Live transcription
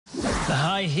The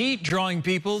high heat drawing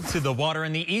people to the water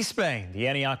in the East Bay. The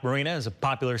Antioch Marina is a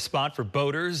popular spot for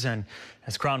boaters, and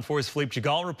as Crown 4's Philippe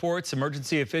Jagal reports,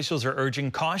 emergency officials are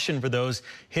urging caution for those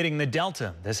hitting the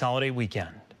Delta this holiday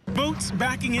weekend. Boats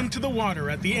backing into the water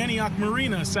at the Antioch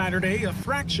Marina Saturday, a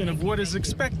fraction of what is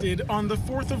expected on the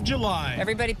 4th of July.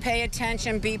 Everybody pay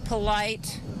attention, be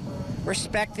polite.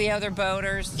 Respect the other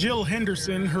boaters. Jill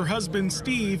Henderson, her husband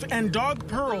Steve, and dog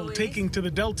Pearl taking to the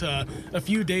Delta a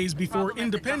few days before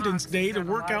Independence Day to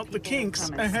work out the kinks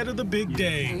ahead of the big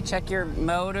day. You check your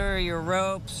motor, your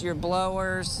ropes, your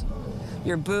blowers,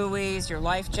 your buoys, your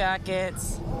life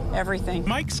jackets, everything.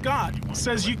 Mike Scott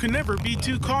says you can never be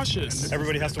too cautious.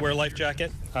 Everybody has to wear a life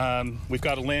jacket. We've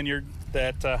got a lanyard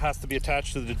that has to be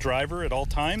attached to the driver at all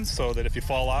times so that if you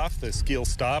fall off, the ski will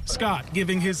stop. Scott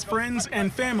giving his friends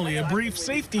and family a brief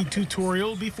safety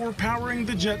tutorial before powering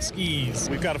the jet skis.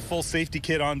 We've got a full safety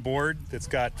kit on board that's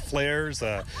got flares,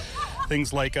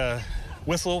 things like a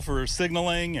whistle for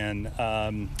signaling and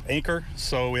anchor.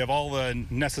 So we have all the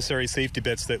necessary safety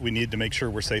bits that we need to make sure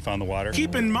we're safe on the water.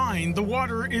 Keep in mind, the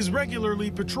water is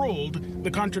regularly patrolled. The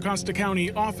Contra Costa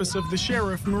County Office of the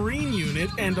Sheriff Marine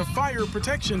Unit and a Fire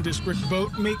Protection District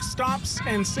boat make stops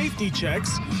and safety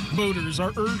checks. Boaters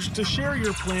are urged to share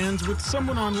your plans with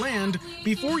someone on land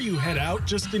before you head out,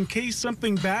 just in case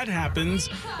something bad happens.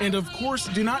 And of course,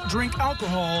 do not drink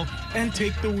alcohol and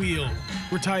take the wheel.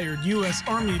 Retired U.S.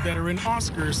 Army veteran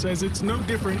Oscar says it's no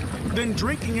different than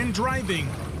drinking and driving,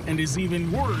 and is even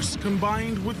worse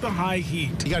combined with the high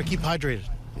heat. You got to keep hydrated.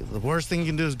 The worst thing you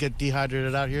can do is get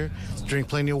dehydrated out here. Drink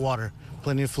plenty of water,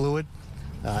 plenty of fluid,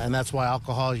 and that's why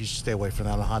alcohol, you should stay away from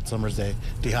that on a hot summer's day.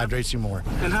 Dehydrates you more.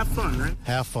 And have fun, right?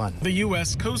 Have fun. The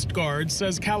U.S. Coast Guard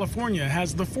says California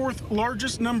has the 4th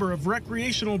largest number of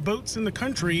recreational boats in the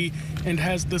country and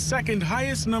has the 2nd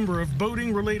highest number of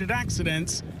boating-related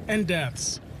accidents and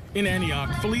deaths. In Antioch,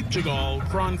 Philippe Jagal,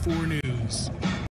 KRON 4 News.